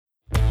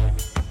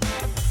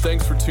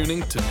Thanks for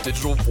tuning to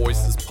Digital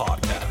Voices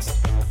podcast,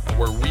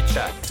 where we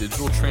chat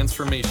digital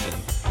transformation,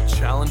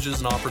 challenges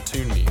and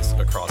opportunities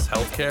across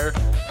healthcare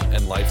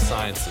and life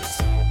sciences.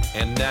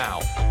 And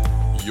now,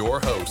 your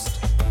host,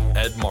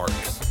 Ed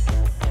Marks.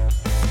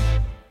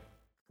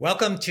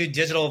 Welcome to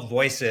Digital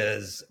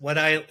Voices. What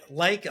I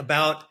like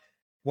about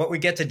what we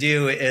get to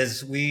do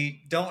is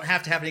we don't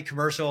have to have any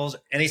commercials,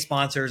 any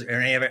sponsors, or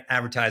any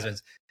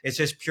advertisements. It's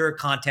just pure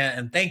content.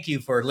 And thank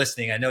you for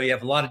listening. I know you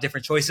have a lot of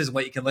different choices of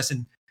what you can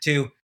listen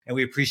to, and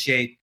we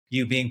appreciate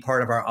you being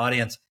part of our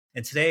audience.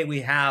 And today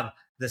we have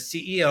the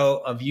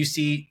CEO of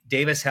UC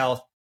Davis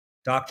Health,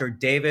 Dr.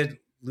 David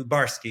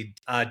Lubarsky.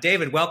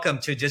 David, welcome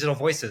to Digital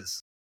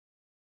Voices.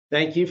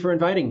 Thank you for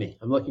inviting me.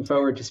 I'm looking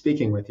forward to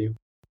speaking with you.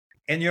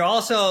 And you're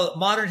also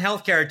Modern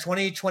Healthcare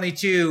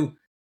 2022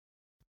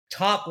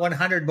 top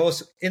 100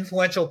 most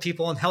influential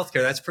people in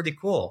healthcare. That's pretty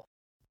cool.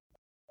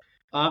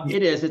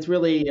 It is. It's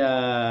really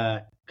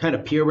kind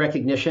of peer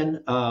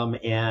recognition.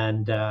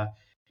 And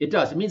it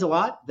does. It means a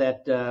lot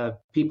that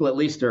people at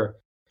least are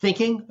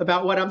thinking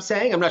about what I'm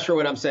saying. I'm not sure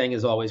what I'm saying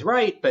is always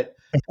right, but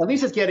at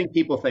least it's getting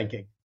people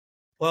thinking.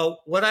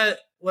 Well, what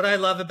I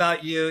love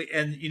about you,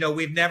 and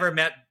we've never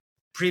met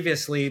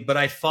previously, but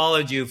I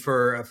followed you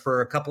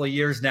for a couple of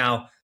years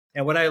now.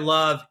 And what I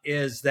love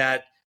is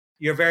that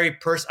you're very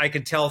I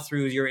can tell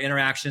through your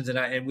interactions,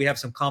 and we have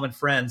some common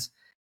friends,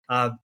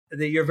 that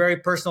you're a very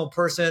personal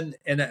person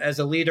and as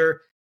a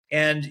leader.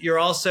 And you're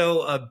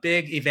also a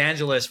big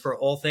evangelist for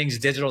all things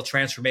digital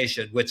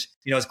transformation, which,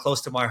 is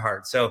close to my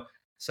heart. So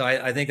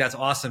I think that's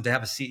awesome to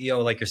have a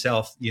CEO like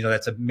yourself,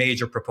 that's a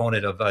major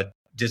proponent of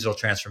digital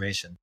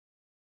transformation.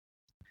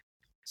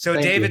 So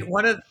Thank David, you.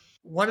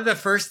 one of the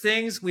first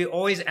things we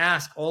always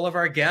ask all of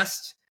our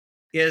guests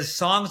is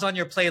songs on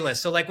your playlist.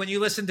 So like when you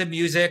listen to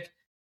music,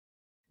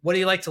 what do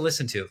you like to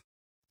listen to?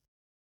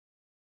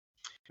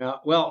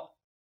 Well,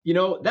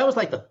 that was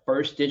like the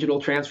first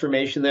digital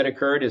transformation that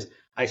occurred is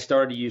I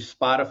started to use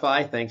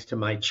Spotify thanks to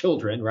my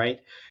children, right?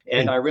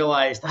 And I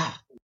realized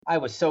I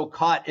was so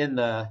caught in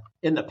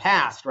the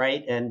past,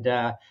 right? And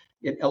a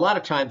lot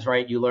of times,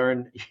 right, you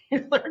learn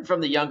from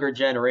the younger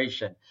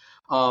generation.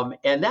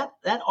 And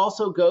that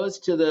also goes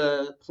to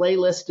the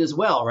playlist as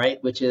well,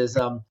 right? Which is,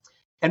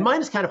 and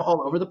mine is kind of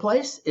all over the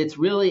place. It's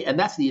really, and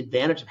that's the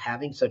advantage of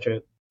having such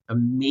an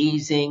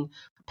amazing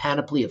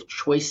panoply of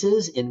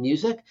choices in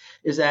music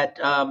is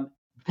that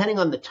depending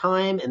on the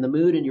time and the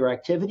mood and your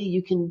activity,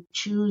 you can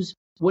choose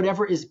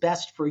whatever is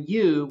best for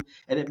you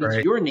and it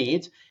meets your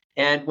needs.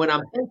 And when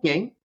I'm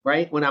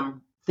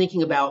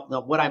thinking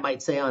about what I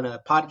might say on a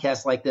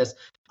podcast like this,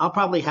 I'll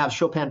probably have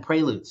Chopin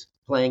preludes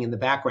playing in the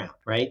background,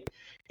 right?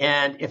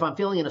 And if I'm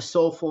feeling in a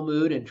soulful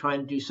mood and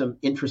trying to do some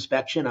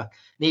introspection,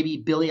 maybe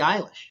Billie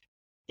Eilish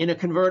in a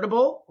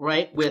convertible,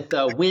 right, with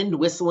wind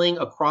whistling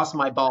across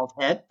my bald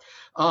head,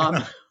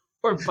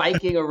 or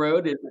biking a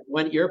road in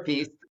one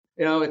earpiece.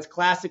 It's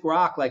classic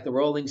rock like the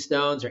Rolling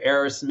Stones or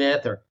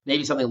Aerosmith, or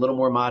maybe something a little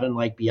more modern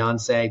like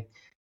Beyonce.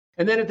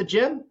 And then at the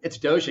gym, it's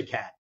Doja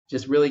Cat.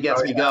 Just really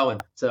gets me going.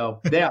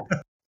 So, yeah.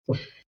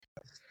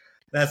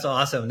 That's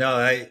awesome.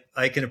 No,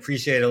 I can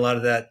appreciate a lot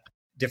of that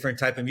different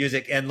type of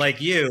music. And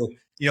like you,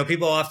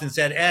 people often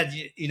said, Ed,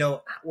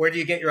 where do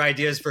you get your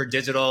ideas for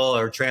digital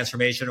or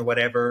transformation or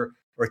whatever,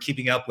 or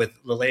keeping up with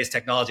the latest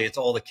technology? It's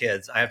all the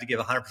kids. I have to give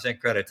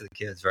 100% credit to the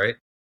kids, right?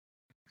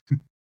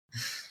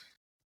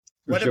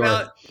 What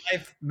about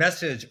life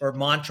message or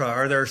mantra?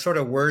 Are there sort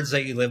of words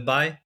that you live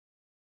by?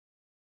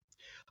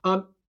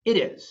 It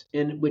is,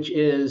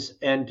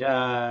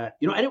 I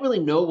didn't really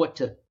know what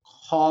to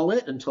call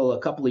it until a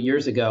couple of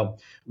years ago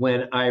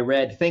when I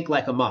read Think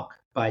Like a Monk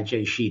by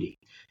Jay Shetty.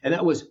 And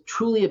that was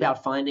truly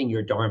about finding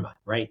your dharma,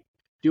 right?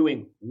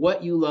 Doing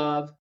what you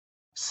love,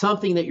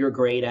 something that you're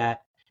great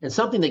at, and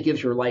something that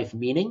gives your life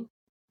meaning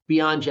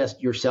beyond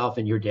just yourself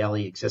and your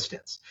daily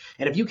existence.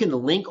 And if you can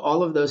link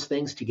all of those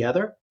things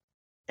together,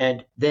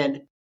 and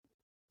then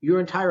your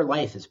entire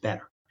life is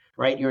better,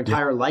 right? Your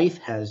entire life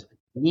has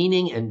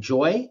meaning and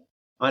joy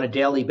on a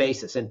daily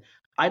basis. And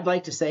I'd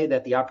like to say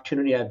that the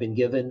opportunity I've been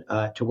given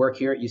to work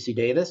here at UC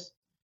Davis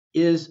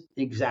is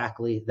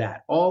exactly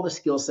that. All the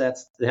skill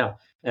sets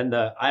and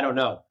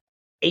the,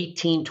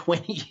 18,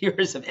 20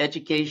 years of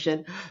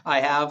education I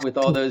have with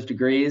all those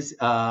degrees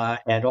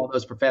and all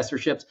those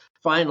professorships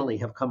finally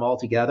have come all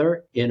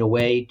together in a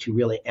way to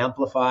really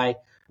amplify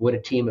what a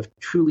team of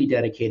truly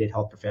dedicated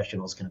health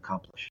professionals can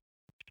accomplish.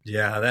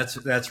 Yeah,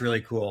 that's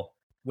really cool.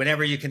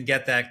 Whenever you can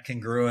get that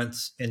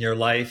congruence in your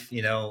life,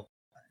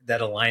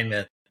 that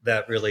alignment,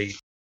 that really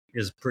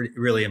is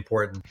really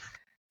important.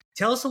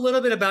 Tell us a little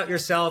bit about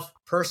yourself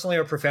personally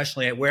or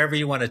professionally, wherever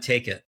you want to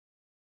take it.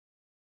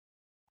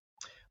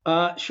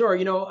 Sure.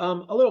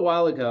 A little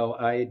while ago,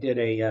 I did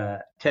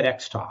a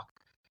TEDx talk,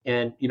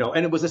 and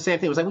it was the same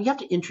thing. It was like, well, you have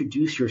to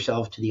introduce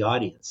yourself to the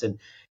audience, and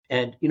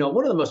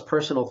one of the most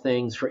personal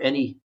things for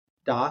any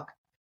doc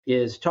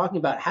is talking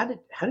about how did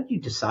you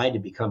decide to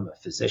become a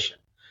physician?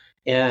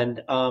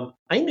 And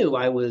I knew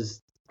I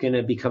was going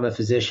to become a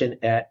physician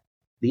at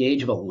the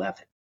age of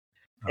 11.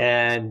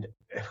 And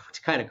it's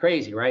kind of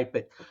crazy, right?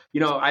 But,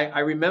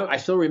 I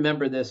still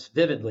remember this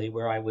vividly,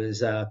 where I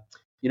was,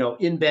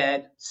 in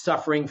bed,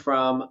 suffering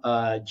from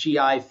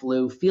GI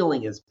flu,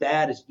 feeling as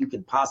bad as you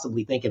can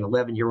possibly think an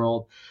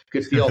 11-year-old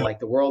could feel, like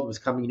the world was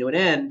coming to an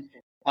end.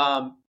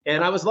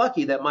 And I was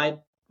lucky that my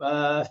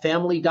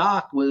family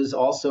doc was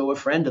also a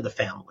friend of the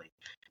family.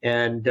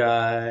 And,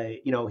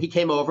 he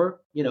came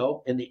over,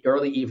 in the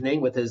early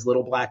evening with his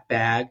little black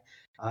bag,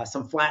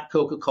 some flat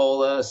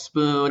Coca-Cola, a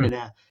spoon,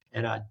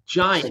 and a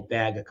giant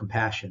bag of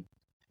compassion.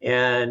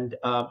 And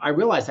I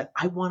realized that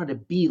I wanted to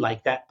be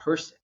like that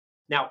person.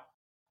 Now,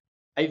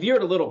 I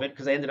veered a little bit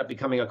because I ended up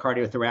becoming a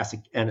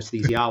cardiothoracic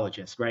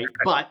anesthesiologist, right?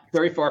 But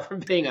very far from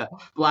being a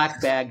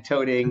black bag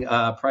toting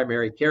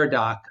primary care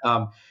doc.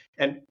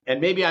 And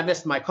maybe I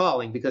missed my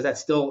calling, because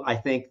that's still, I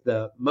think,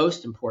 the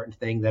most important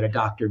thing that a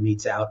doctor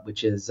meets out,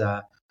 which is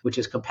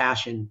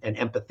compassion and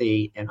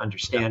empathy and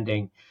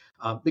understanding.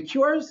 The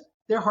cures,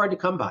 they're hard to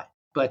come by,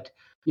 but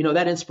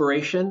that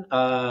inspiration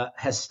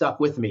has stuck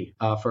with me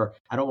for,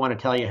 I don't want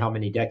to tell you how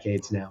many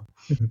decades now.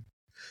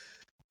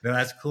 No,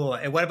 that's cool.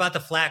 And what about the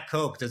flat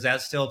Coke? Does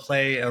that still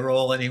play a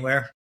role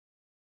anywhere?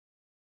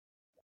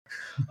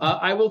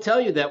 I will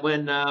tell you that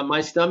when my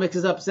stomach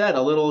is upset,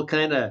 a little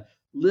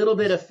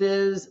bit of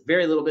fizz,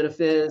 very little bit of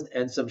fizz,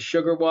 and some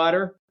sugar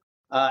water,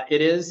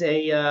 it is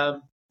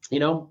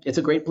it's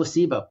a great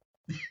placebo.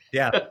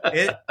 Yeah.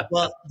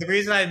 Well, the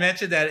reason I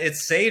mentioned that, it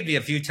saved me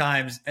a few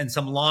times in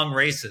some long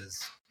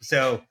races.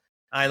 So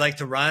I like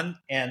to run,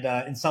 and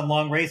in some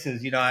long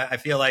races, I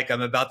feel like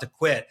I'm about to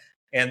quit.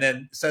 And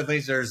then suddenly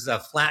there's a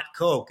flat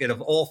Coke, and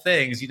of all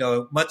things,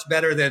 much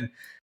better than,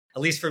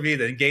 at least for me,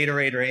 than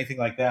Gatorade or anything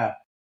like that.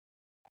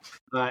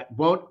 I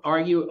won't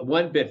argue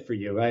one bit for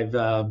you.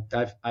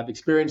 I've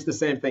experienced the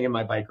same thing in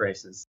my bike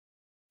races.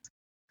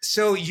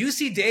 So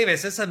UC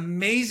Davis, this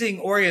amazing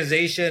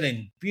organization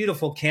and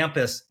beautiful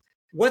campus.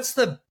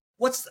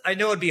 I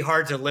know it'd be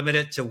hard to limit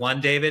it to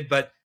one, David,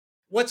 but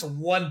what's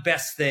one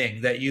best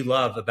thing that you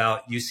love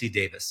about UC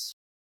Davis?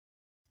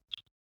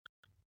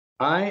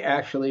 I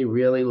actually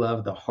really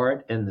love the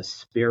heart and the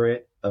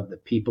spirit of the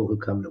people who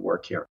come to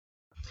work here.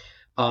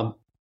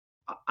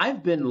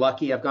 I've been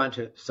lucky. I've gone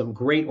to some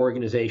great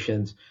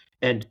organizations,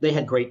 and they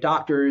had great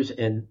doctors,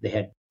 and they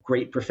had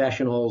great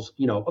professionals,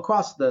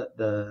 across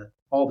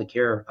all the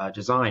care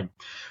design.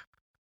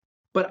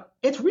 But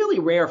it's really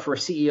rare for a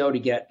CEO to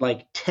get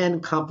like 10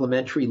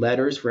 complimentary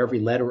letters for every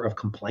letter of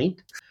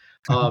complaint.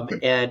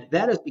 And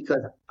that is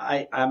because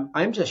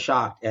I'm just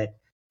shocked at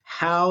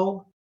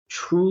how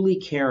truly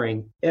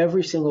caring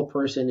every single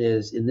person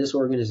is in this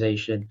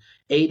organization,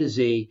 A to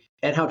Z,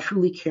 and how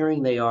truly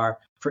caring they are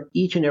for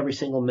each and every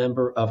single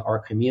member of our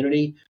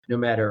community, no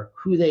matter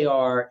who they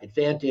are,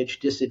 advantage,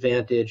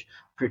 disadvantage,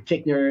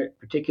 particular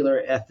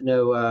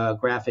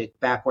ethnographic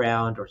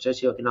background or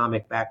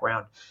socioeconomic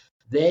background.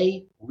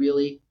 They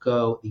really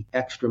go the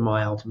extra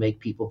mile to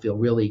make people feel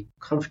really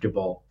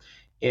comfortable.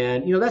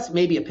 And, that's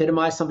maybe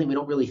epitomized something we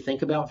don't really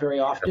think about very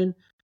often,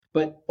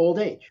 but old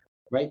age.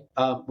 Right.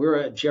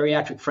 We're a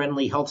geriatric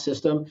friendly health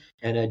system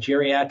and a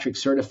geriatric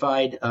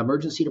certified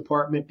emergency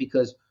department,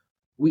 because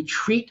we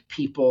treat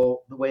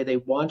people the way they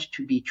want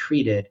to be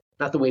treated,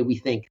 not the way we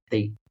think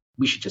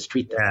we should just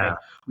treat them. Yeah. Right?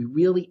 We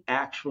really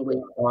actually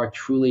are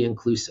truly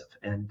inclusive.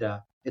 And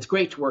it's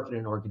great to work in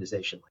an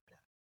organization like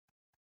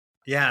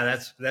that. Yeah,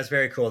 that's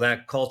very cool.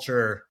 That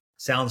culture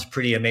sounds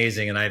pretty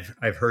amazing. And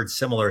I've heard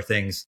similar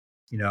things,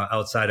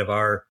 outside of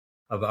our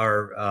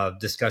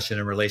discussion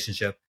and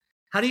relationship.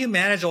 How do you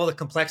manage all the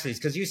complexities?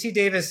 Because UC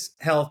Davis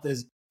Health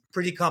is a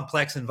pretty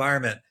complex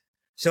environment.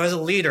 So as a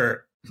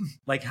leader,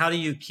 like, how do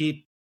you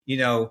keep,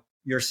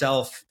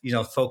 yourself,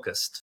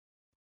 focused?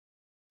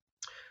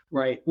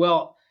 Right.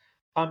 Well,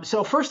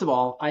 so first of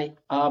all,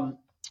 I'm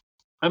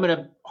going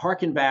to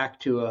harken back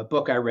to a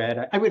book I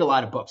read. I read a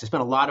lot of books. I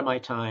spent a lot of my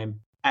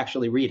time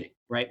actually reading,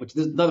 right? Which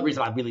is another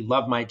reason I really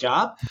love my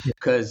job,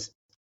 because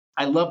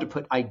I love to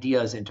put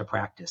ideas into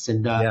practice.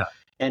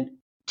 And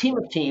Team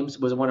of Teams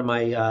was one of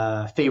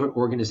my favorite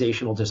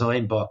organizational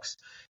design books.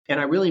 And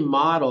I really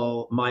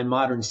model my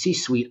modern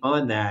C-suite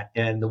on that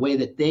and the way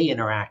that they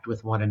interact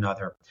with one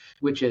another,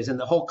 which is, and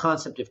the whole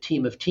concept of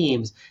Team of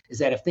Teams is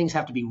that if things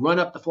have to be run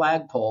up the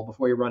flagpole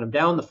before you run them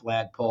down the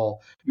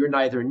flagpole, you're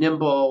neither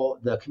nimble,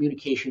 the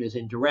communication is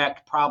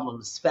indirect,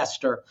 problems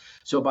fester.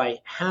 So by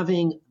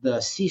having the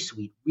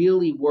C-suite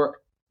really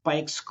work by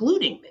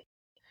excluding me,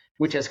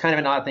 which is kind of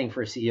an odd thing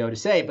for a CEO to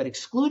say, but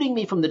excluding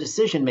me from the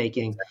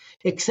decision-making,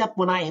 except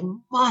when I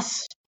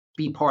must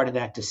be part of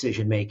that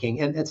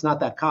decision-making. And it's not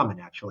that common,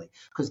 actually,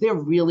 because they're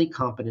really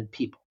competent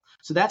people.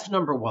 So that's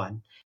number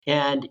one.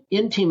 And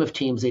in Team of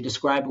Teams, they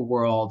describe a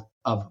world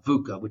of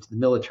VUCA, which the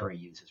military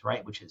uses,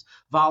 right? Which is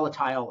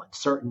volatile,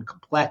 uncertain,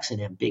 complex,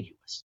 and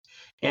ambiguous.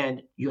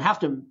 And you have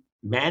to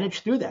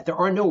manage through that. There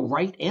are no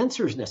right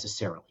answers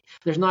necessarily.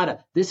 There's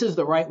not this is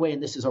the right way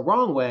and this is a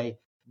wrong way.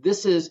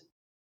 This is,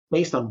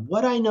 based on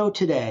what I know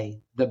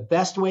today, the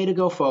best way to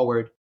go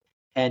forward.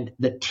 And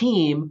the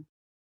team,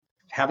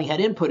 having had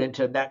input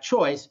into that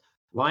choice,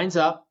 lines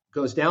up,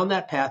 goes down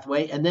that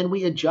pathway, and then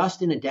we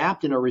adjust and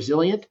adapt and are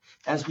resilient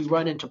as we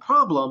run into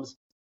problems.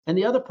 And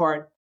the other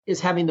part is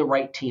having the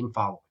right team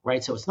following,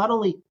 right? So it's not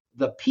only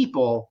the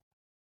people,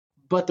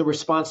 but the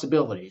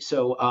responsibility.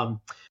 So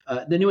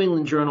the New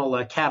England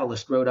Journal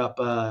Catalyst wrote up,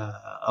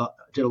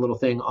 did a little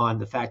thing on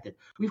the fact that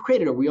we've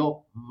created a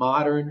real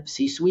modern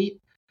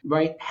C-suite,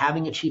 right?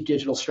 Having a chief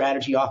digital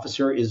strategy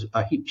officer is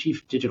a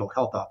chief digital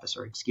health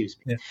officer,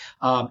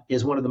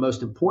 is one of the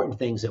most important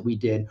things that we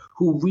did,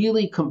 who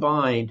really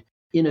combined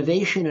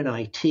innovation in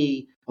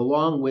IT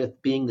along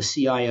with being the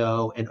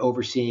CIO and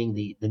overseeing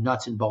the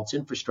nuts and bolts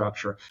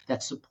infrastructure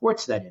that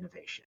supports that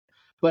innovation.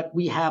 But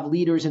we have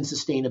leaders in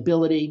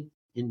sustainability,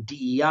 in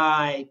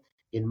DEI,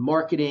 in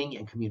marketing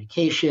and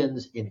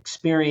communications, in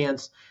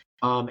experience,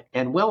 and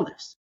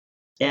wellness.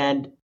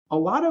 And a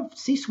lot of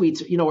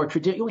C-suites, are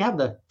traditional. We have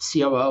the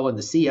COO and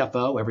the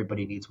CFO.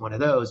 Everybody needs one of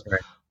those,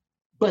 right.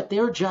 But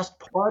they're just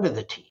part of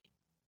the team.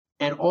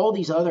 And all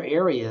these other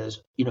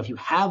areas, if you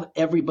have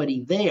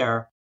everybody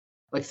there,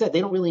 like I said,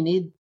 they don't really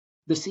need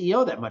the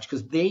CEO that much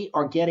because they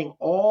are getting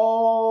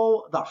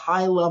all the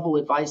high-level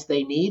advice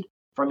they need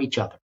from each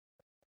other.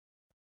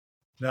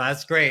 No,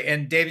 that's great.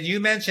 And David, you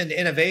mentioned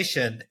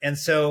innovation. And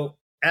so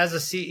as a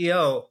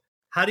CEO,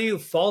 how do you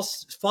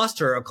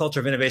foster a culture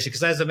of innovation?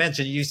 Because as I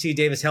mentioned, UC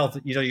Davis Health,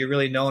 you're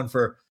really known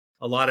for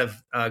a lot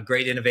of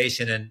great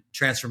innovation and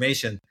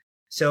transformation.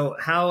 So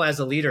how, as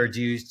a leader,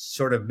 do you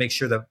sort of make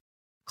sure the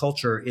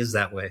culture is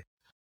that way?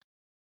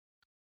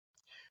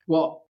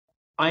 Well,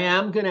 I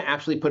am going to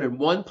actually put in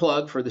one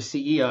plug for the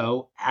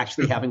CEO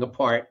actually having a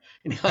part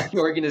in how the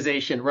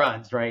organization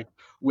runs, right?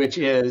 Which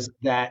is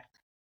that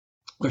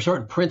there are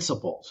certain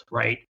principles,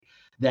 right,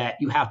 that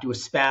you have to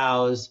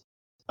espouse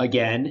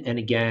again and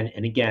again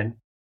and again.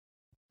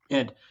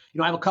 And,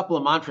 I have a couple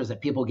of mantras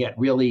that people get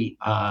really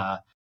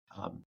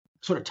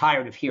sort of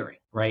tired of hearing,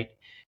 right?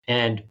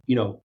 And,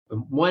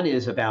 one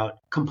is about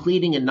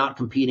completing and not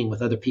competing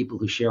with other people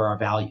who share our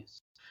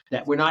values,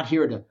 that we're not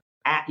here to,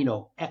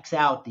 X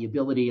out the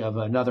ability of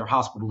another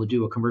hospital to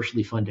do a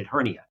commercially funded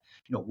hernia.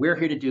 We're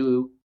here to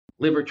do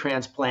liver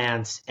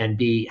transplants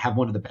and have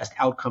one of the best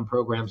outcome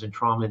programs in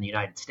trauma in the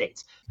United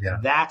States. Yeah.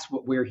 That's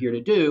what we're here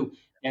to do.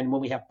 And when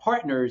we have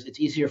partners, it's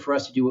easier for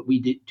us to do what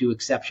we do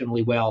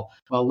exceptionally well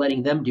while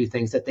letting them do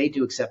things that they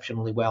do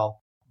exceptionally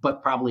well,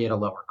 but probably at a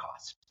lower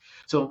cost.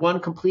 So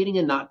one, completing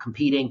and not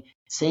competing,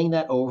 saying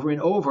that over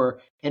and over.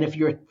 And if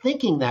you're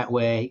thinking that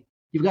way,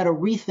 you've got to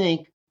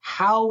rethink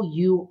how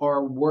you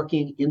are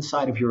working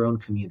inside of your own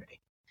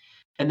community.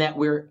 And that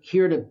we're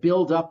here to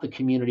build up the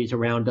communities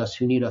around us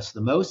who need us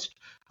the most.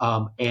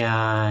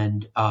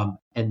 And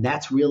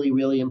that's really,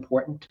 really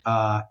important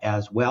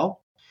as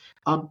well.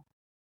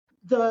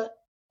 The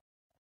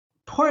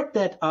part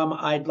that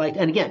I'd like,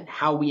 and again,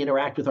 how we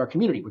interact with our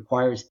community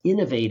requires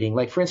innovating.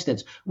 Like, for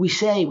instance, we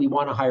say we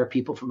want to hire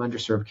people from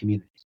underserved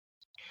communities.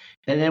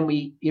 And then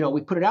we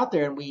put it out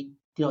there, and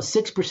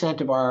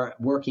 6% of our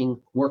working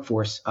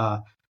workforce,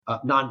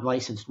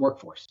 non-licensed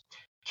workforce,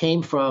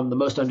 came from the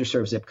most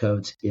underserved zip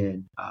codes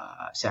in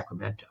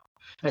Sacramento.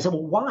 And I said,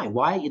 well, why?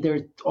 Why?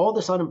 There's all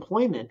this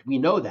unemployment. We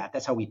know that.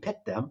 That's how we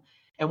picked them.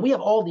 And we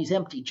have all these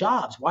empty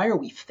jobs. Why are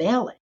we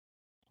failing?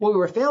 Well, we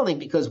were failing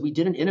because we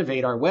didn't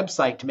innovate our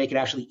website to make it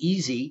actually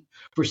easy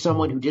for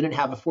someone who didn't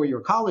have a 4-year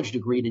college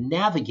degree to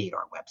navigate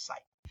our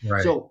website.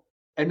 Right. So,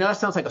 and that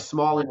sounds like a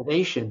small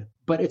innovation,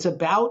 but it's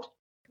about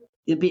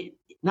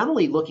not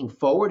only looking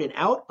forward and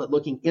out, but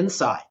looking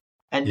inside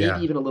and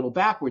maybe even a little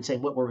backwards,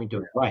 saying what were we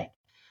doing right.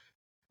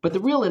 But the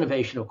real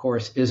innovation, of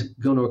course, is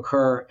going to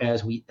occur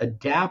as we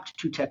adapt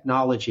to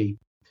technology,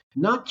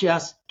 not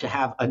just to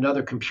have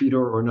another computer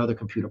or another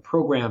computer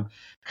program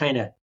kind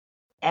of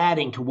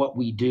adding to what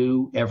we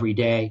do every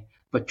day,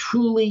 but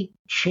truly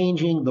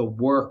changing the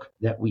work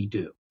that we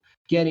do,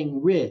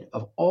 getting rid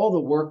of all the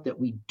work that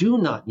we do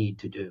not need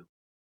to do,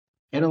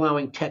 and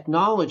allowing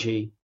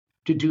technology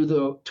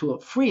to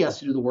free us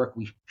to do the work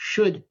we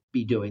should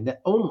be doing,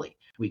 that only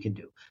we can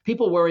do.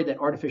 People worry that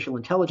artificial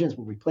intelligence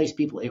will replace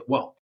people. It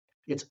won't.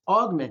 It's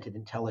augmented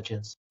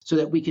intelligence so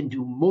that we can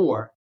do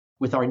more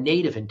with our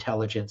native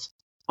intelligence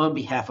on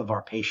behalf of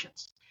our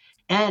patients.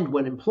 And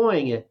when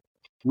employing it,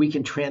 we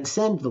can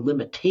transcend the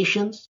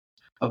limitations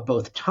of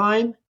both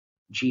time,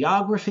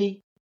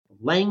 geography,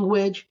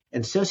 language,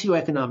 and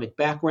socioeconomic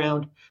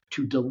background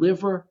to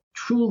deliver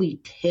truly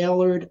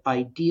tailored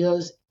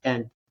ideas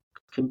and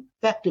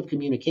effective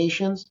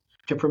communications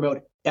to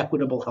promote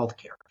equitable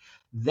healthcare.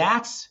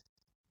 That's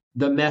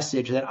the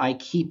message that I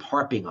keep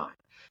harping on,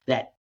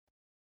 that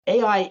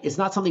AI is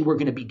not something we're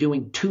going to be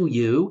doing to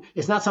you.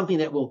 It's not something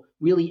that will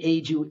really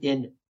aid you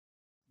in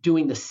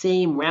doing the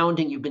same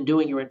rounding you've been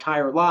doing your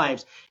entire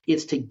lives.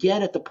 It's to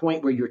get at the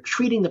point where you're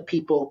treating the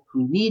people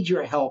who need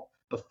your help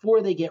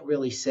before they get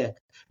really sick,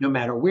 no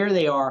matter where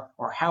they are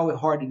or how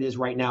hard it is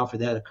right now for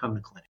them to come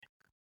to clinic.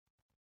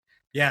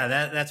 Yeah,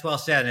 that's well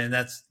said. And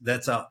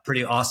that's a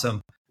pretty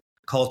awesome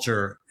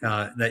culture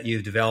that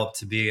you've developed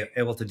to be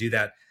able to do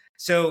that.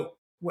 So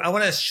I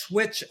want to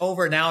switch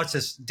over now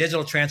to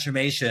digital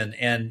transformation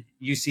and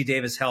UC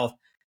Davis Health.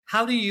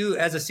 how do you,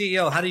 as a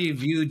CEO, how do you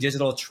view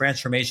digital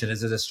transformation?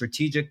 Is it a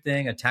strategic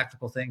thing, a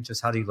tactical thing?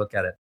 Just how do you look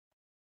at it?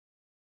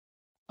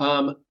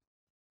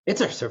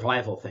 It's a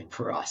survival thing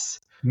for us.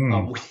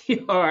 Hmm.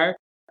 We are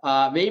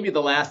maybe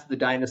the last of the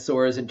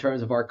dinosaurs in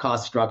terms of our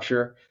cost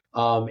structure.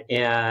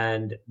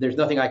 And there's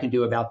nothing I can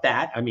do about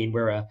that. I mean,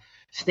 we're a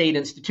state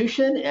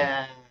institution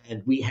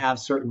and we have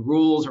certain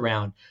rules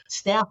around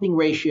staffing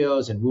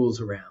ratios and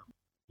rules around,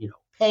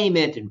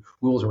 payment and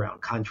rules around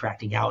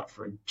contracting out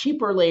for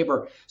cheaper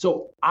labor.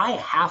 So I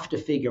have to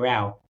figure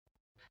out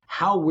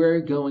how we're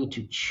going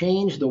to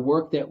change the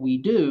work that we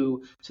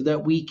do so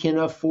that we can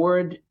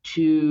afford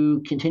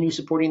to continue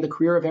supporting the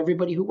career of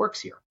everybody who works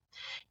here.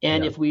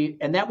 And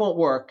and that won't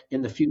work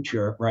in the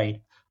future,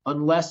 right?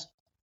 Unless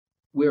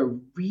we're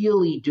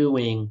really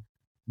doing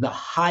the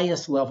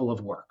highest level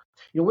of work.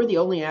 We're the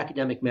only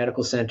academic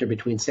medical center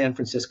between San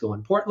Francisco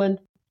and Portland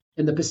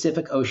and the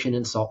Pacific Ocean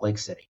in Salt Lake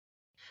City.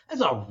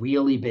 That's a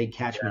really big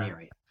catchment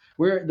area.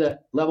 We're the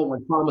level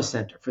 1 trauma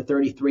center for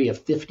 33 of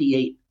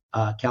 58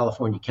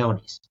 California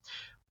counties.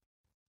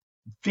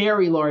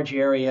 Very large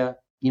area,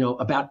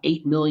 about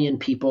 8 million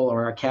people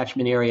are our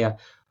catchment area.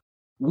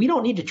 We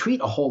don't need to treat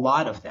a whole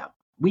lot of them.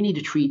 We need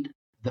to treat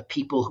the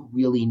people who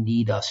really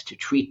need us to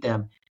treat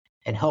them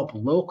and help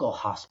local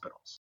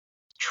hospitals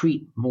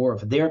treat more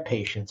of their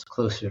patients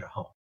closer to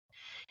home.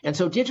 And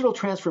so digital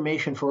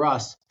transformation for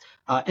us,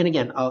 and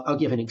again, I'll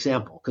give an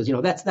example because,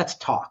 that's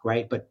talk,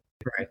 right? But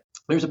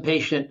there's a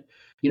patient,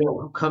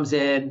 who comes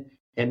in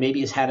and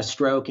maybe has had a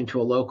stroke into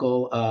a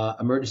local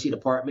emergency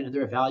department, and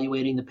they're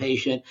evaluating the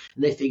patient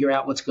and they figure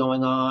out what's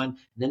going on. And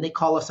then they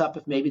call us up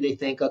if maybe they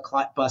think a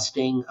clot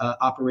busting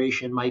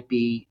operation might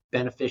be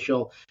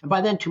beneficial. And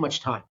by then, too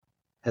much time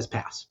has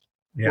passed,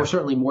 or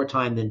certainly more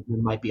time than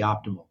might be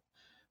optimal.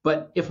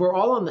 But if we're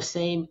all on the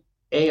same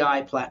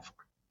AI platform,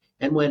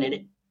 and when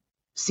an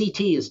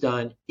CT is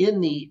done in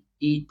the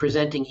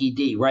presenting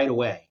ED right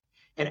away,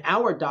 and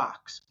our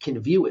docs can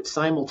view it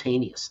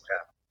simultaneously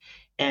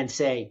and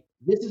say,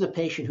 this is a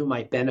patient who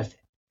might benefit.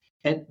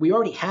 And we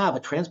already have a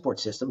transport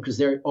system because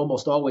they're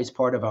almost always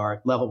part of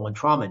our level 1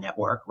 trauma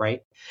network,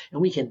 right?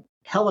 And we can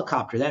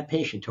helicopter that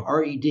patient to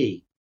our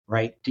ED,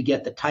 right, to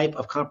get the type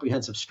of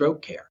comprehensive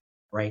stroke care,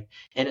 right?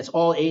 And it's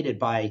all aided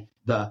by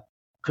the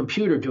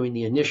computer doing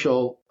the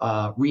initial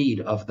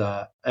read of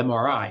the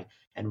MRI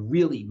and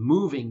really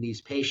moving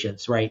these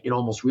patients, right, in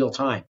almost real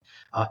time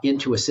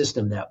into a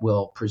system that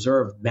will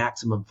preserve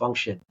maximum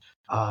function.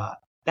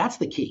 That's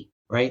the key,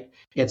 right?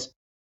 It's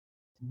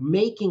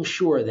making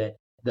sure that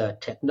the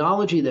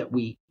technology that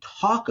we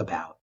talk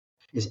about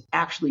is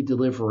actually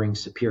delivering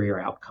superior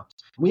outcomes.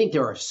 We think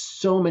there are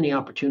so many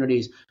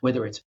opportunities,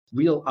 whether it's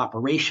real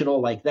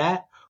operational like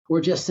that,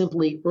 or just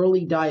simply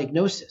early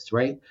diagnosis,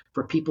 right,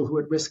 for people who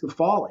are at risk of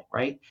falling,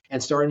 right,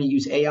 and starting to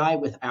use AI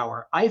with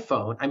our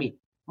iPhone. I mean,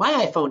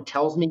 my iPhone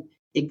tells me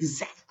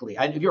exactly,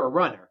 if you're a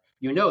runner,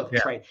 you know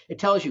this, right? It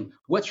tells you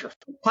what's your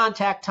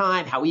contact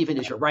time, how even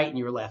is your right and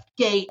your left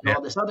gait, and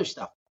all this other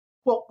stuff.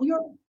 Well, we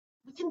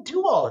can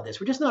do all of this.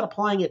 We're just not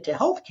applying it to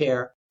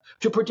healthcare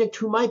to predict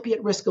who might be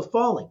at risk of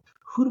falling.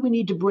 Who do we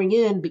need to bring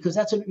in? Because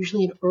that's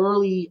usually an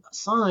early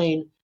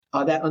sign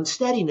that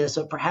unsteadiness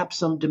of perhaps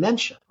some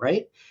dementia,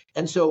 right?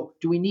 And so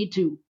do we need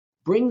to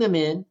bring them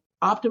in,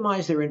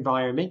 optimize their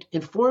environment,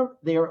 inform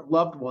their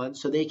loved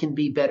ones so they can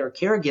be better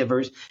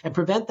caregivers and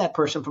prevent that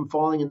person from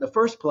falling in the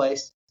first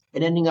place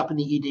and ending up in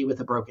the ED with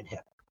a broken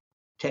hip?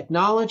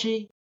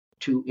 Technology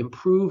to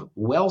improve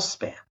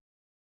WellSpan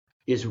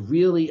is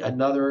really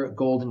another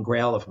golden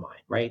grail of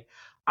mine, right?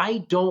 I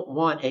don't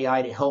want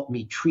AI to help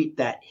me treat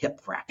that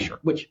hip fracture,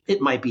 which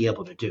it might be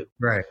able to do.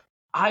 Right.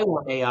 I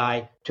want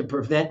AI to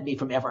prevent me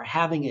from ever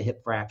having a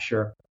hip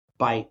fracture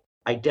by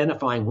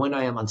identifying when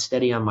I am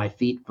unsteady on my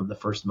feet from the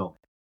first moment.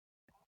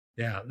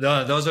 Yeah,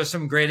 those are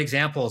some great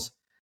examples.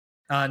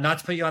 Not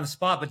to put you on the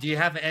spot, but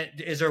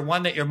is there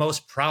one that you're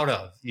most proud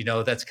of,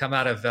 that's come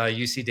out of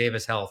UC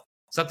Davis Health?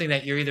 Something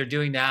that you're either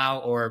doing now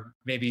or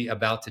maybe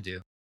about to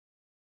do?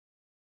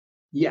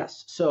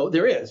 Yes. So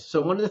there is.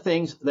 So one of the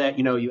things that,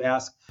 you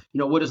ask,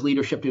 what does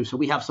leadership do? So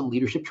we have some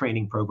leadership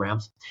training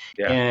programs.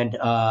 Yeah. And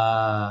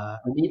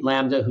Amit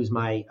Lambda, who's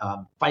my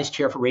vice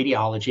chair for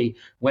radiology,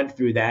 went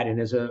through that. And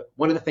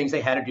one of the things they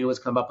had to do was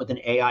come up with an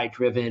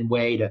AI-driven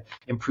way to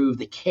improve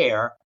the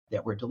care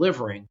that we're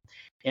delivering.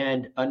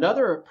 And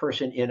another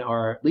person in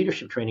our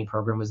leadership training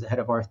program was the head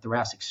of our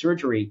thoracic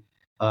surgery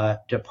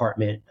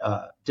department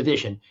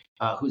division,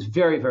 who's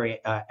very,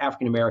 very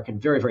African-American,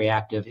 very, very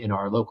active in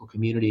our local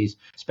communities,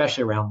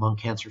 especially around lung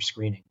cancer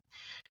screening.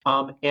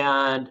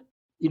 And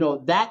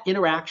that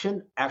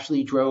interaction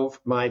actually drove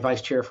my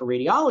vice chair for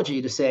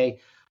radiology to say,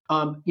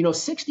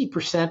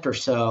 60% or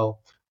so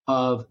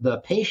of the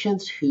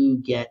patients who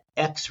get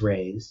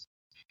X-rays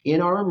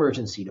in our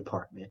emergency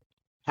department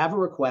have a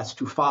request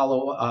to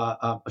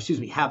follow,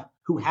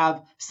 who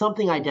have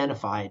something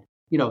identified,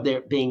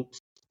 they're being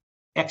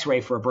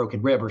X-ray for a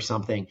broken rib or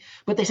something,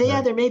 but they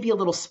say, there may be a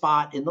little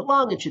spot in the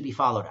lung, it should be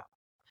followed up.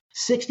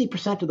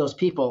 60% of those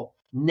people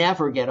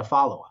never get a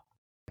follow-up.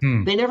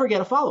 They never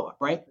get a follow-up,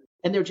 right?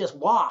 And they're just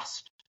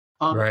lost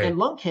Right. And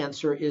lung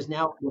cancer is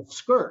now a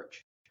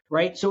scourge,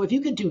 right? So if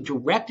you could do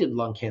directed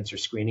lung cancer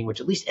screening,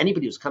 which at least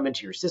anybody who's come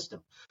into your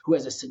system who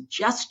has a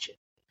suggestion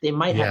they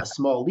might have a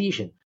small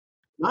lesion,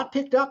 not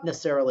picked up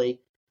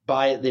necessarily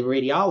by the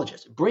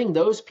radiologist, bring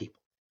those people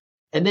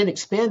and then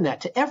expand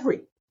that to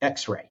every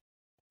x-ray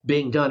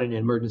being done in an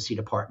emergency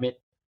department,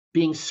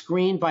 being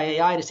screened by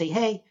AI to say,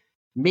 hey,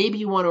 maybe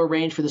you want to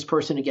arrange for this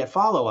person to get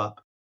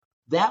follow-up.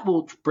 That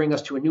will bring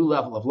us to a new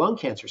level of lung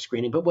cancer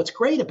screening. But what's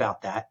great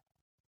about that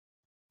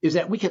is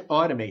that we can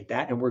automate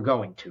that, and we're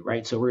going to,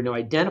 right? So we're going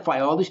to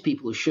identify all these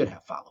people who should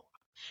have follow-up.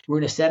 We're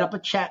going to set up a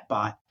chat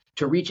bot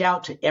to reach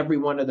out to every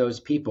one of those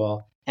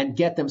people and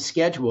get them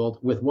scheduled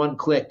with one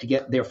click to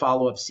get their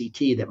follow-up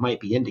CT that might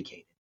be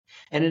indicated.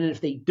 And then if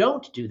they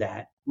don't do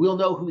that, we'll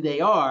know who they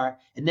are,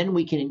 and then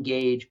we can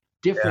engage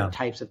different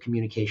types of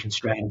communication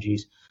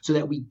strategies so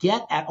that we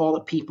get at all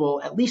the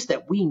people, at least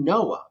that we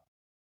know of.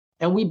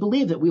 And we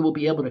believe that we will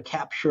be able to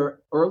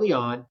capture early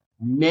on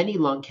many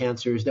lung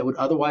cancers that would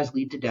otherwise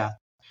lead to death,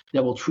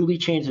 that will truly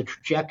change the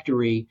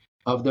trajectory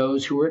of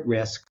those who are at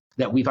risk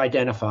that we've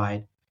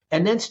identified,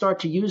 and then start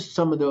to use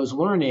some of those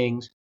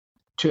learnings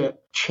to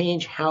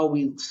change how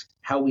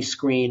we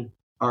screen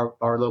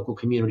our local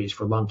communities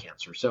for lung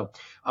cancer. So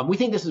we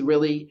think this is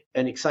really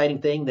an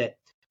exciting thing that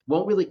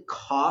won't really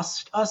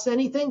cost us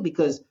anything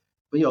because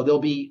there'll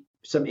be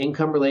some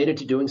income related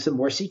to doing some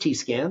more CT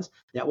scans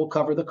that will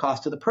cover the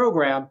cost of the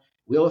program,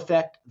 will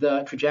affect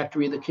the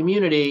trajectory of the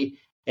community,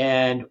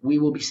 and we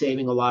will be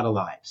saving a lot of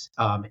lives.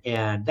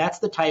 And that's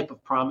the type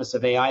of promise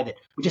of AI that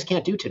we just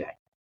can't do today.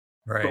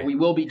 Right. But we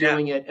will be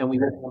doing it, and we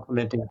will be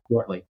implementing it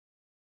shortly.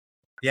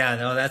 Yeah,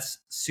 no, that's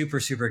super,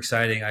 super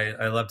exciting.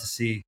 I love to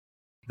see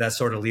that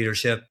sort of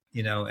leadership,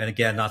 and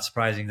again, not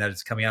surprising that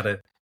it's coming out of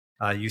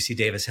UC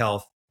Davis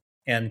Health.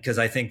 And because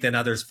I think then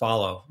others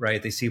follow,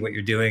 right? They see what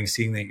you're doing,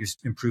 seeing that you're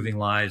improving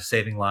lives,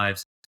 saving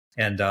lives,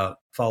 and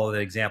follow the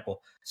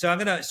example. So I'm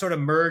going to sort of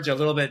merge a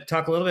little bit,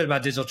 talk a little bit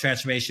about digital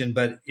transformation,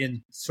 but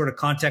in sort of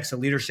context of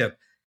leadership.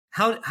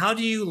 How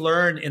do you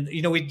learn? And,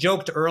 we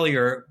joked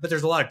earlier, but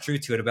there's a lot of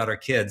truth to it about our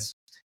kids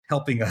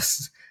helping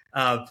us.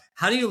 How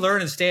do you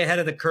learn and stay ahead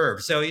of the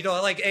curve? So,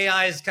 like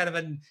AI is kind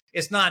of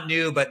it's not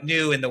new, but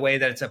new in the way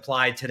that it's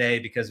applied today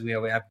because we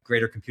have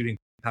greater computing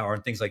power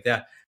and things like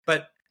that.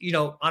 But,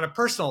 on a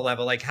personal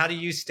level, like how do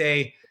you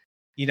stay,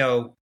 in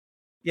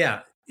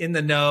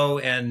the know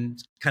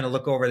and kind of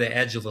look over the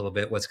edge a little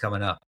bit, what's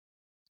coming up?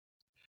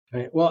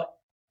 Right. Well,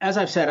 as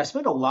I've said, I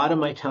spent a lot of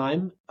my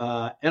time,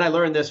 and I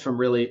learned this from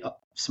really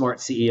smart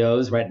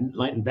CEOs, right? I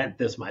might invent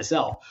this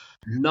myself,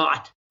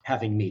 not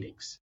having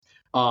meetings.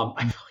 When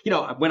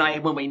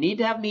we need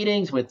to have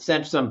meetings with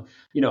some,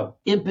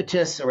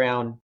 impetus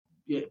around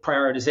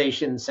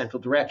prioritization,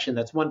 central direction,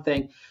 that's one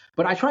thing.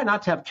 But I try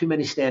not to have too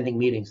many standing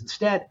meetings.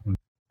 Instead,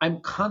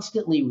 I'm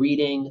constantly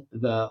reading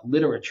the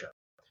literature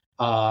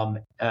of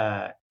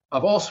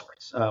all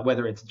sorts,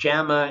 whether it's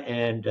JAMA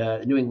and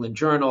the New England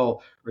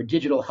Journal or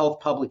digital health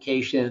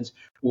publications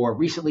or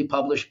recently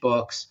published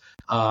books.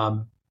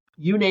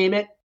 You name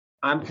it,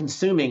 I'm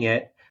consuming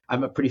it.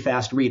 I'm a pretty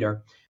fast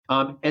reader.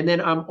 And then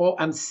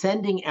I'm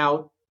sending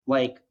out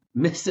like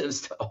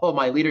missives to all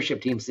my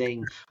leadership team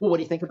saying, well, what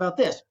do you think about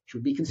this?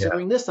 Should we be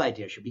considering this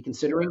idea? Should we be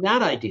considering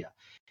that idea?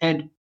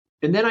 And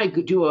then I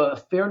do a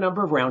fair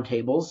number of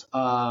roundtables.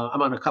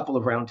 I'm on a couple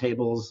of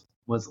roundtables.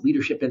 One's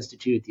Leadership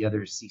Institute, the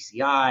other is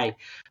CCI,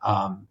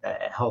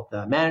 Health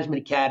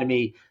Management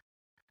Academy.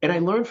 And I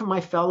learn from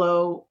my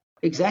fellow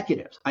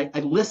executives. I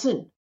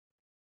listen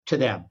to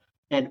them,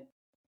 and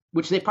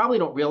which they probably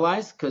don't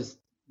realize because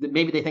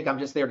maybe they think I'm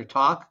just there to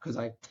talk because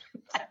I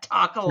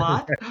talk a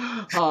lot.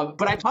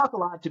 But I talk a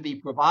lot to be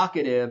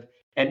provocative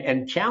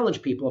and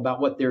challenge people about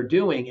what they're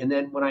doing. And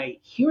then when I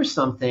hear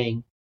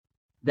something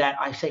that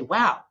I say,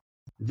 wow,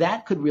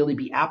 that could really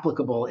be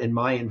applicable in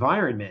my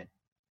environment,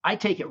 I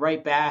take it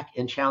right back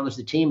and challenge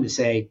the team to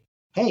say,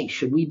 hey,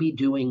 should we be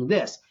doing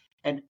this?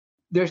 And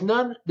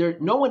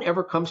no one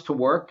ever comes to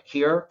work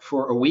here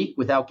for a week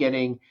without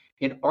getting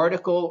an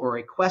article or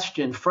a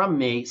question from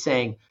me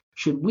saying,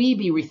 should we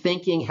be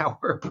rethinking how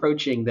we're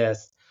approaching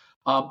this?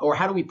 Or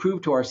how do we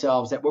prove to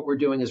ourselves that what we're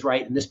doing is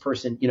right and this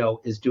person,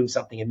 is doing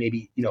something and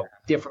maybe,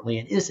 differently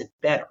and isn't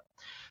better?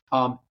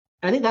 I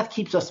think that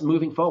keeps us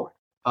moving forward.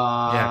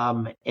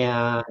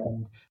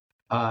 And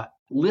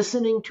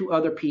listening to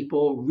other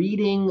people,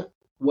 reading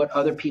what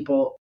other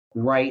people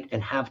write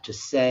and have to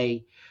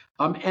say,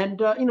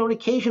 and an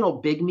occasional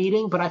big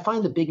meeting. But I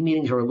find the big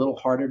meetings are a little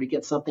harder to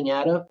get something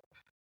out of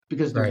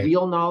because the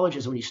real knowledge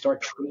is when you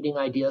start trading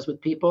ideas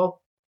with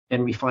people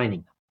and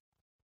refining them.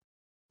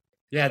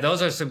 Yeah,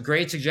 those are some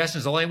great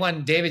suggestions. The only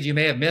one, David, you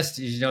may have missed,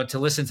 to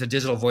listen to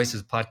Digital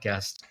Voices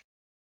podcast.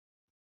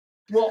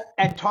 Well,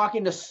 and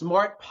talking to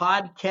smart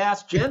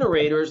podcast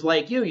generators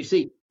like you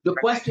see, the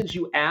questions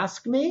you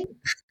ask me,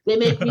 they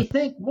make me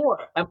think more.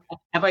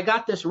 Have I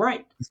got this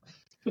right?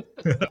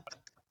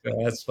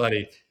 That's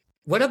funny.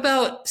 What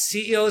about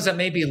CEOs that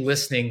may be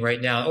listening right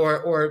now,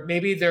 or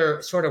maybe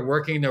they're sort of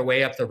working their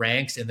way up the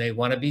ranks and they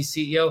want to be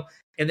CEO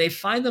and they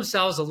find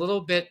themselves a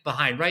little bit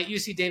behind, right?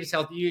 UC Davis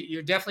Health,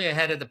 you're definitely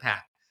ahead of the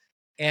pack.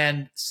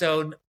 And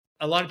so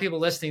a lot of people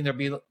listening,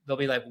 they'll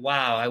be like,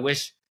 wow, I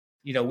wish,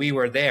 we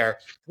were there.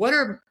 What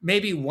are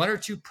maybe one or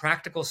two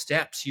practical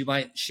steps you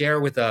might share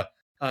with a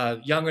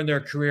young in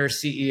their career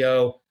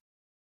CEO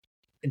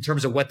in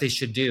terms of what they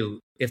should do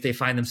if they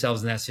find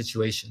themselves in that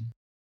situation?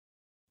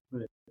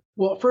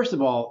 Well, first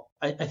of all,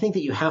 I think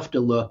that you have to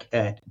look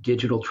at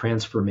digital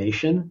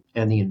transformation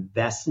and the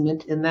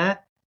investment in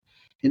that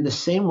in the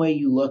same way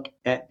you look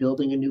at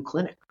building a new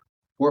clinic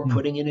or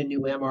putting in a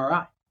new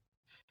MRI.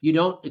 You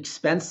don't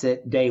expense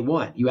it day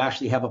one. You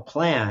actually have a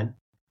plan,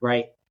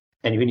 right?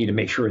 And you need to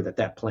make sure that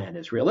that plan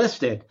is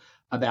realistic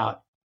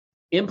about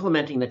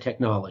implementing the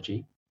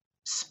technology,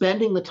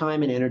 spending the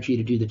time and energy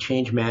to do the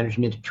change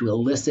management to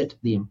elicit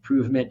the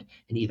improvement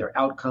in either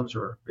outcomes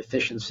or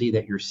efficiency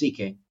that you're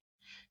seeking,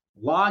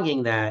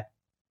 logging that,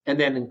 and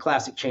then in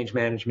classic change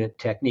management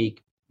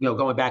technique,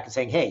 going back and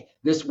saying, hey,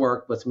 this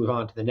worked, let's move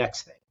on to the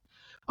next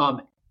thing.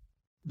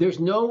 There's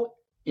no,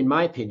 in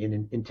my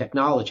opinion, in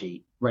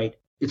technology, right,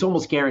 it's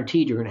almost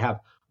guaranteed you're going to have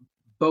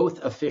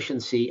both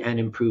efficiency and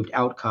improved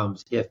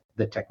outcomes if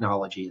the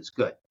technology is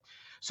good.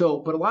 So,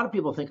 but a lot of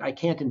people think, I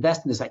can't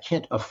invest in this, I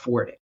can't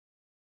afford it.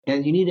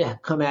 And you need to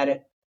come at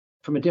it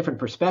from a different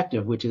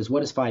perspective, which is, what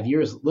does 5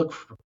 years look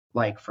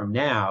like from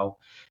now?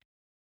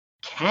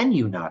 Can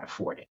you not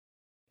afford it?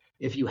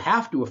 If you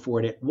have to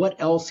afford it,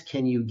 what else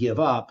can you give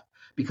up?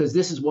 Because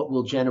this is what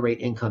will generate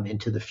income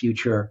into the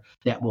future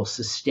that will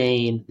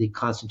sustain the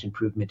constant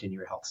improvement in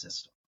your health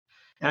system.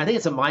 And I think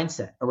it's a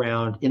mindset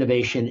around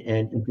innovation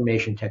and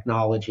information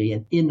technology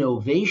and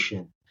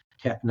innovation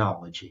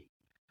technology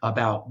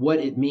about what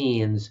it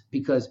means,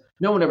 because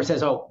no one ever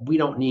says, oh, we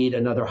don't need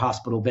another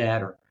hospital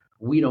bed or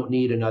we don't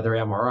need another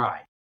MRI.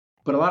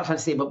 But a lot of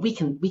times say, but we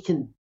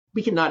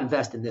cannot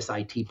invest in this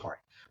IT part.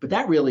 But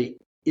that really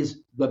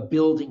is the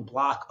building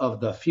block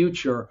of the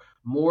future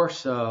more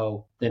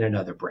so than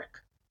another brick.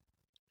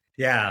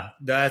 Yeah,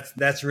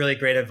 that's really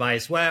great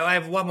advice. Well, I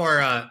have one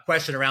more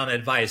question around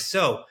advice.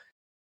 So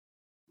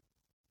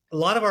a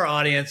lot of our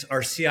audience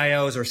are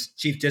CIOs or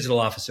chief digital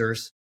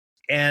officers.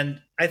 And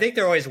I think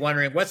they're always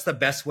wondering, what's the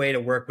best way to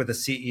work with a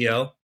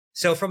CEO?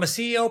 So from a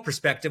CEO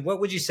perspective,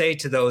 what would you say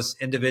to those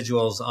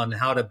individuals on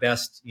how to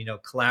best,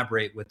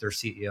 collaborate with their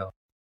CEO?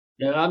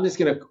 Yeah, I'm just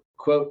going to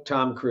quote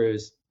Tom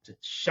Cruise, to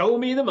show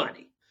me the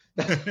money.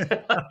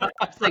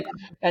 It's like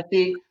at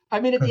the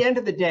end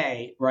of the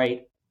day,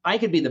 right? I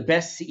could be the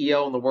best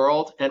CEO in the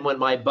world. And when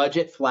my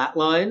budget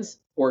flatlines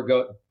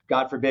or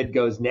God forbid,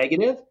 goes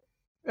negative,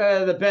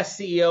 the best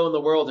CEO in the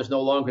world is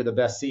no longer the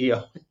best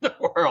CEO in the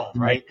world,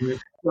 right?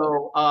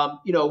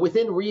 So,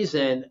 within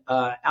reason,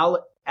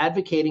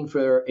 advocating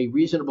for a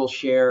reasonable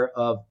share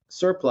of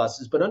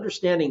surpluses, but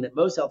understanding that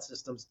most health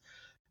systems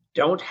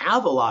don't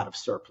have a lot of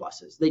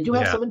surpluses. They do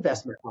have some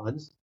investment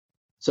funds.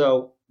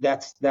 So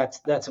that's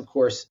of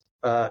course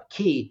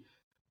key.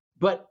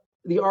 But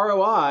the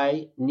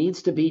ROI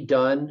needs to be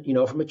done,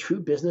 from a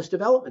true business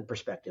development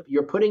perspective.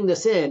 You're putting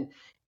this in,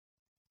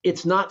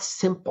 it's not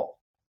simple.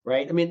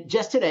 Right. I mean,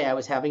 just today I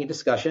was having a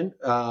discussion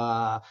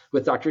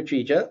with Dr.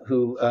 Trija,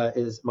 who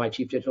is my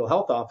chief digital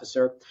health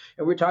officer,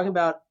 and we're talking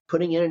about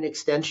putting in an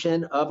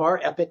extension of our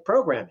Epic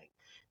programming.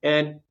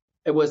 And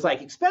it was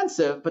like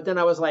expensive, but then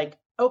I was like,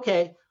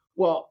 okay,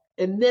 well,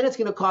 and then it's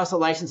going to cost a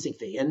licensing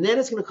fee, and then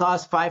it's going to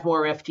cost 5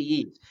 more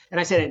FTEs.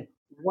 And I said,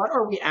 what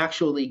are we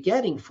actually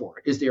getting for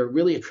it? Is there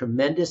really a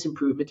tremendous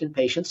improvement in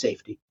patient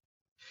safety?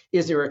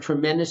 Is there a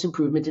tremendous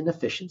improvement in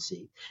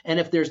efficiency? And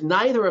if there's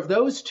neither of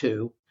those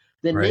two,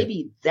 then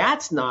maybe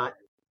that's not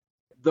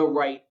the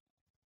right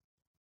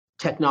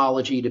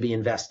technology to be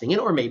investing in,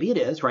 or maybe it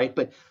is, right?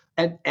 But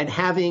and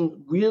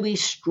having really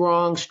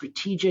strong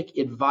strategic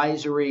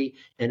advisory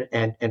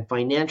and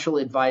financial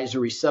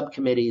advisory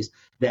subcommittees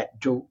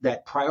that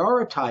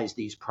prioritize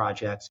these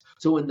projects.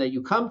 So when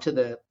you come to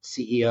the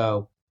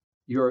CEO,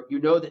 you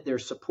know that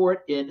there's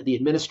support in the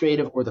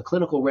administrative or the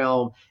clinical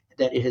realm,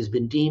 that it has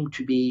been deemed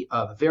to be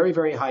of very,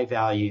 very high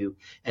value,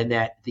 and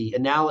that the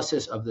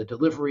analysis of the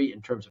delivery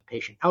in terms of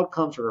patient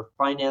outcomes or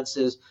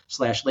finances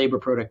 / labor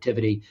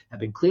productivity have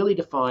been clearly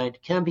defined,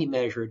 can be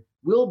measured,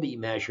 will be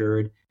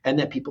measured, and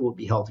that people will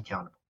be held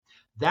accountable.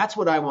 That's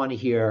what I want to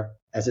hear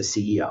as a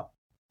CEO.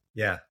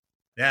 Yeah,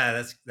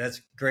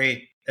 that's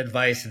great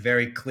advice and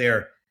very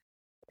clear.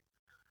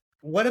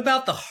 What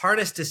about the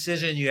hardest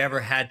decision you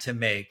ever had to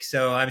make?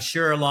 So I'm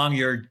sure along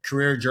your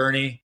career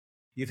journey,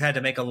 you've had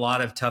to make a lot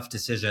of tough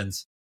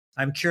decisions.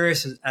 I'm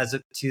curious as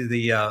to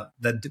the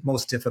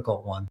most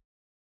difficult one.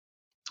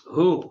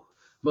 Ooh,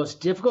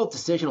 most difficult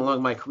decision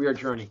along my career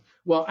journey.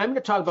 Well, I'm going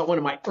to talk about one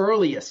of my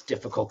earliest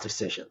difficult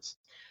decisions.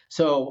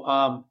 So,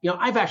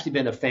 I've actually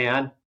been a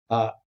fan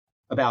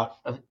about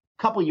a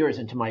couple years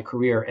into my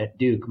career at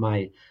Duke.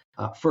 My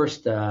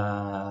first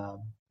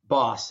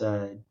boss,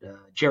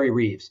 Jerry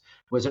Reeves,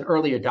 was an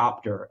early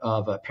adopter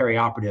of a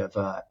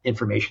perioperative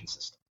information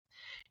system.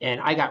 And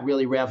I got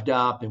really revved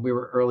up, and we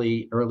were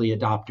early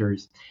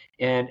adopters.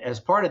 And as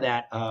part of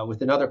that,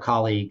 with another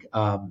colleague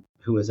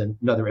who was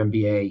another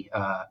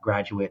MBA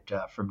graduate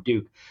from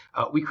Duke,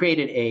 we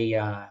created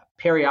a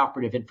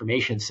perioperative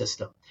information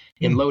system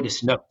in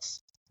Lotus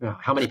Notes.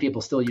 How many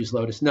people still use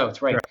Lotus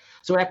Notes, right?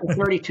 So after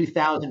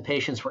 32,000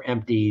 patients were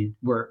emptied,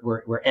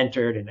 were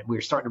entered, and we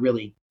were starting to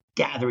really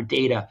gather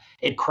data,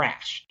 it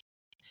crashed.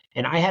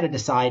 And I had to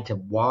decide to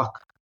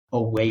walk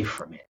away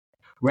from it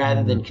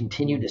rather than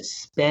continue to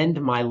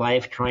spend my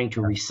life trying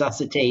to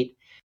resuscitate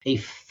a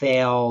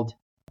failed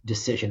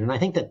decision. And I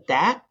think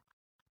that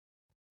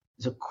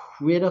is a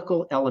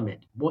critical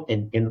element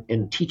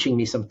in teaching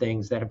me some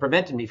things that have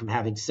prevented me from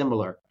having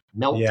similar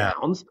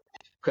meltdowns.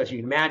 Because you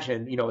can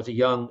imagine, as a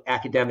young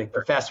academic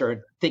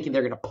professor thinking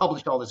they're going to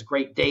publish all this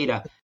great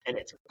data and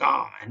it's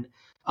gone,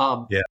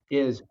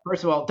 is,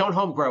 first of all, don't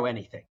home grow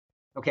anything.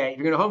 Okay. If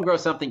you're going to home grow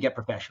something, get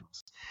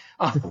professionals.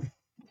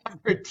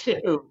 Number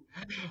two,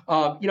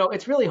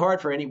 it's really hard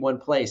for any one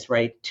place,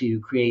 right, to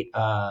create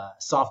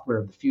software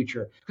of the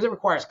future because it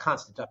requires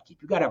constant upkeep.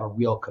 You've got to have a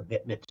real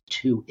commitment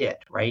to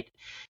it, right?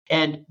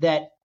 And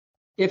that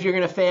if you're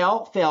going to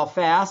fail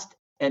fast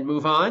and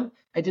move on.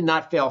 I did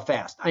not fail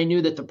fast. I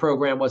knew that the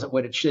program wasn't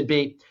what it should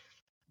be,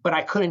 but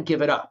I couldn't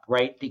give it up,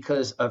 right?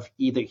 Because of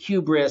either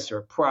hubris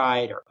or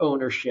pride or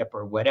ownership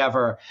or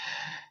whatever.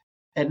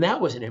 And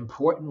that was an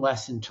important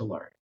lesson to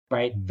learn,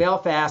 right? Fail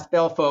fast,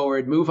 fail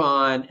forward, move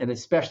on. And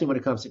especially when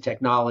it comes to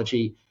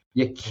technology,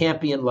 you can't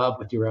be in love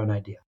with your own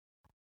idea.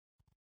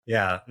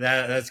 Yeah,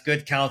 that's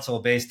good counsel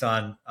based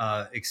on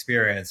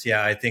experience.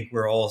 Yeah, I think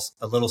we're all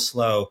a little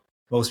slow,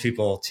 most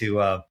people,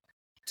 to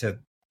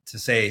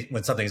say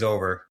when something's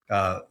over,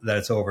 that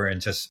it's over and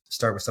just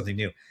start with something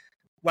new.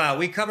 Wow,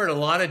 we covered a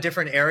lot of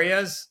different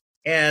areas,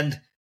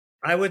 and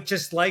I would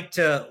just like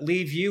to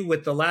leave you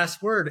with the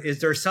last word. Is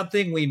there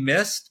something we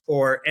missed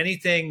or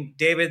anything,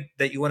 David,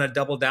 that you want to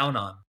double down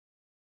on?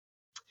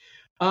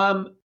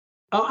 I'm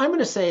going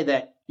to say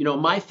that,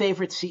 my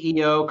favorite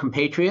CEO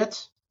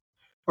compatriots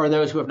are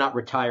those who have not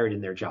retired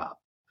in their job.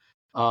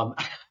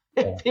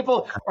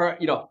 People are,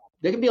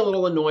 there can be a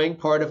little annoying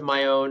part of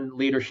my own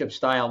leadership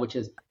style, which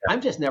is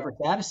I'm just never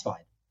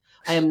satisfied.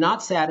 I am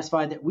not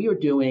satisfied that we are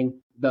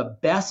doing the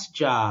best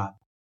job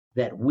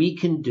that we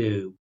can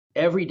do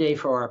every day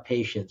for our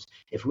patients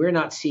if we're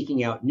not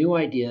seeking out new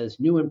ideas,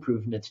 new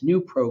improvements,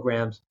 new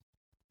programs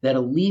that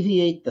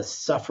alleviate the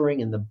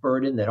suffering and the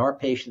burden that our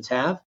patients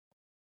have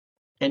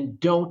and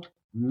don't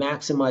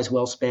maximize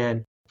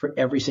WellSpan for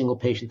every single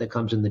patient that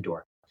comes in the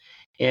door.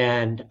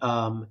 And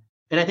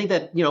I think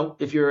that,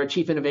 if you're a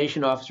chief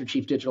innovation officer,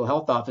 chief digital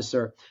health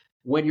officer,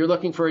 when you're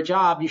looking for a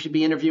job, you should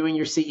be interviewing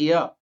your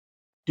CEO.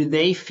 Do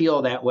they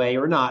feel that way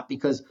or not?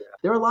 Because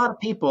there are a lot of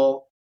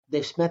people,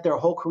 they've spent their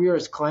whole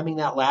careers climbing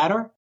that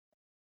ladder.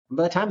 And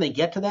by the time they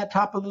get to that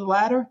top of the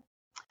ladder,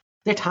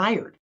 they're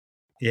tired.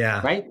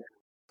 Yeah. Right?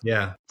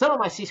 Yeah. Some of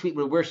my C-suite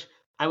would wish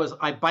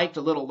I biked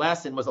a little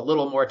less and was a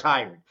little more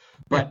tired.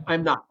 But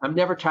I'm not. I'm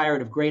never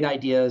tired of great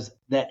ideas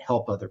that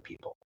help other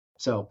people.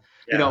 So,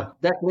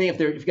 that's me. If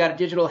you've got a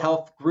digital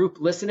health group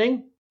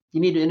listening,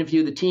 you need to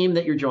interview the team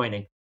that you're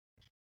joining.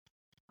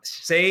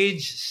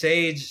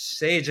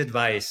 Sage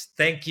advice.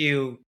 Thank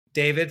you,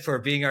 David, for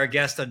being our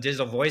guest on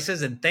Digital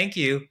Voices. And thank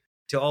you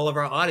to all of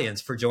our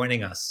audience for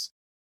joining us.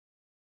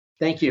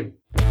 Thank you.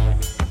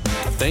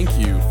 Thank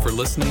you for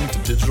listening to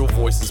Digital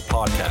Voices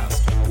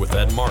Podcast with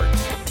Ed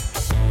Marks.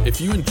 If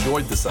you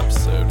enjoyed this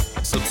episode,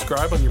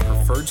 subscribe on your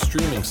preferred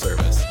streaming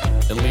service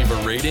and leave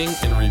a rating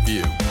and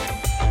review.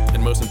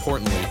 And most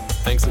importantly,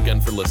 thanks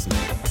again for listening.